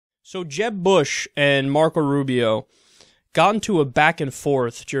So Jeb Bush and Marco Rubio got into a back and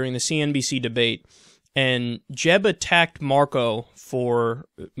forth during the CNBC debate, and Jeb attacked Marco for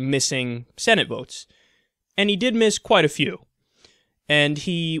missing Senate votes. And he did miss quite a few. And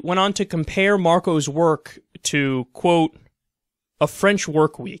he went on to compare Marco's work to, quote, a French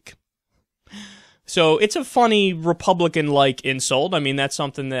work week. So it's a funny Republican-like insult. I mean, that's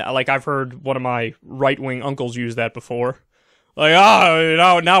something that, like, I've heard one of my right-wing uncles use that before. Like,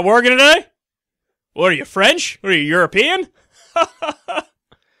 not working today? What are you, French? What are you, European?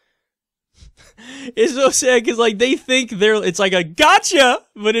 It's so sad because, like, they think it's like a gotcha,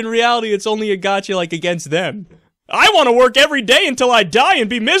 but in reality, it's only a gotcha, like, against them. I want to work every day until I die and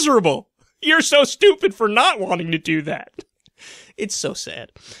be miserable. You're so stupid for not wanting to do that. It's so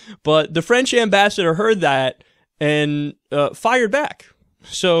sad. But the French ambassador heard that and fired back.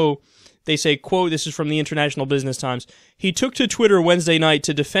 So they say, quote, this is from the International Business Times, he took to Twitter Wednesday night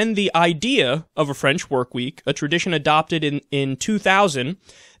to defend the idea of a French work week, a tradition adopted in 2000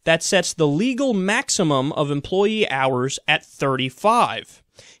 that sets the legal maximum of employee hours at 35.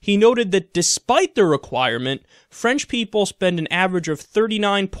 He noted that despite the requirement, French people spend an average of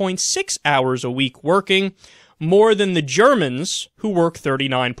 39.6 hours a week working, more than the Germans, who work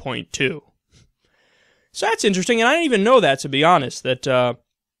 39.2. So that's interesting, and I didn't even know that, to be honest, that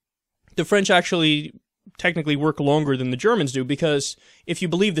the French actually technically work longer than the Germans do, because if you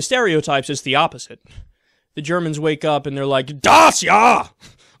believe the stereotypes, it's the opposite. The Germans wake up and they're like, Das, ja!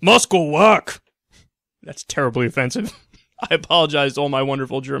 Must go work! That's terribly offensive. I apologize to all my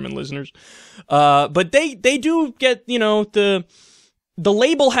wonderful German listeners. But they do get, you know, the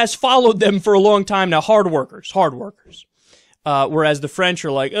label has followed them for a long time now, hard workers. Whereas the French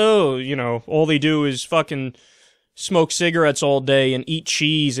are like, oh, you know, all they do is fucking smoke cigarettes all day and eat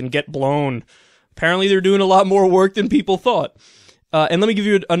cheese and get blown. Apparently they're doing a lot more work than people thought. And let me give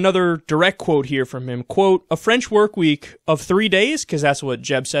you another direct quote here from him. Quote, a French work week of 3 days, because that's what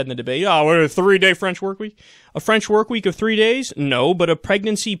Jeb said in the debate. Oh, what, a 3-day French work week? A French work week of 3 days? No, but a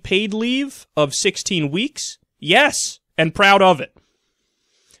pregnancy paid leave of 16 weeks? Yes, and proud of it.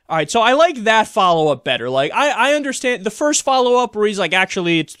 All right, so I like that follow-up better. Like, I understand the first follow-up where he's like,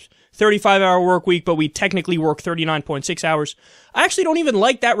 actually, it's 35-hour work week, but we technically work 39.6 hours. I actually don't even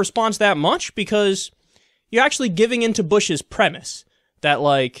like that response that much, because you're actually giving into Bush's premise that,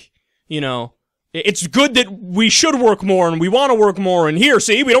 like, you know, it's good that we should work more and we want to work more, and here,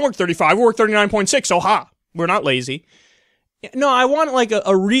 see, we don't work 35, we work 39.6, so we're not lazy. No, I want, like,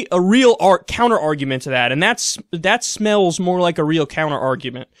 a real counter-argument to that, and that smells more like a real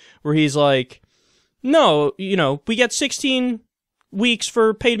counter-argument, where he's like, no, you know, we get 16 weeks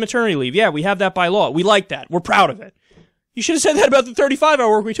for paid maternity leave. Yeah, we have that by law. We like that. We're proud of it. You should have said that about the 35-hour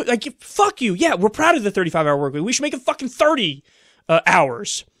work week, too. Like, fuck you. Yeah, we're proud of the 35-hour work week. We should make it fucking 30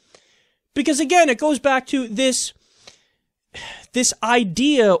 hours. Because, again, it goes back to this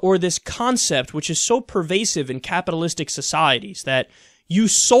idea or this concept, which is so pervasive in capitalistic societies, that you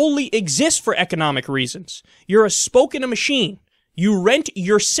solely exist for economic reasons. You're a spoke in a machine. You rent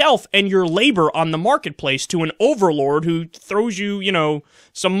yourself and your labor on the marketplace to an overlord who throws you, you know,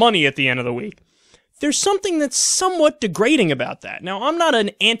 some money at the end of the week. There's something that's somewhat degrading about that. Now, I'm not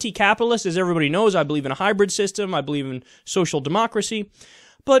an anti-capitalist, as everybody knows. I believe in a hybrid system. I believe in social democracy.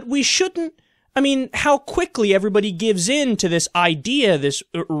 But we shouldn't, I mean, how quickly everybody gives in to this idea, this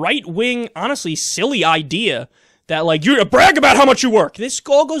right-wing, honestly silly idea, that, like, you brag about how much you work. This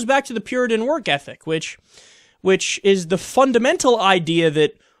all goes back to the Puritan work ethic, which is the fundamental idea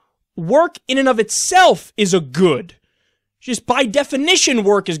that work in and of itself is a good. Just by definition,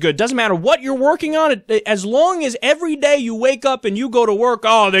 work is good. Doesn't matter what you're working on. As long as every day you wake up and you go to work,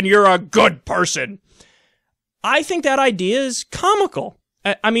 oh, then you're a good person. I think that idea is comical.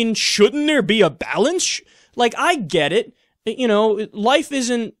 I mean, shouldn't there be a balance? Like, I get it. You know, life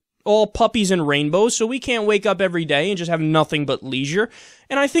isn't all puppies and rainbows, so we can't wake up every day and just have nothing but leisure.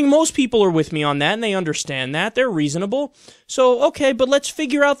 And I think most people are with me on that, and they understand that. They're reasonable. So, okay, but let's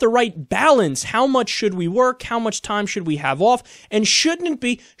figure out the right balance. How much should we work? How much time should we have off? And shouldn't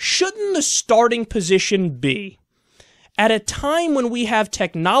the starting position be, at a time when we have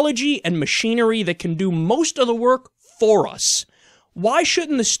technology and machinery that can do most of the work for us, why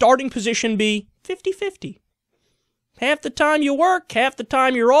shouldn't the starting position be 50-50? Half the time you work, half the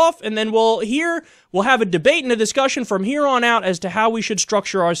time you're off, and then we'll have a debate and a discussion from here on out as to how we should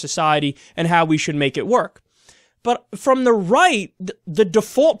structure our society and how we should make it work. But from the right, the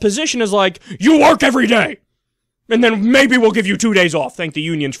default position is like, you work every day! And then maybe we'll give you 2 days off. Thank the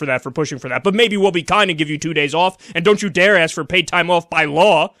unions for that, for pushing for that. But maybe we'll be kind and give you 2 days off, and don't you dare ask for paid time off by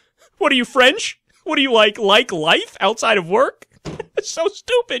law. What are you, French? What do you like life outside of work? It's so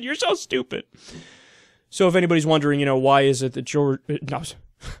stupid. You're so stupid. So if anybody's wondering, why is it that George... No,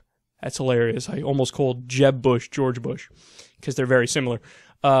 that's hilarious. I almost called Jeb Bush George Bush because they're very similar.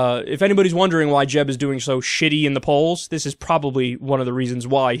 If anybody's wondering why Jeb is doing so shitty in the polls, this is probably one of the reasons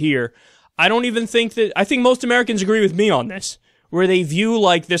why here. I think most Americans agree with me on this, where they view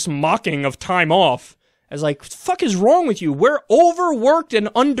like this mocking of time off as like, what the fuck is wrong with you? We're overworked and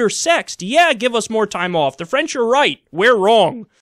undersexed. Yeah, give us more time off. The French are right. We're wrong.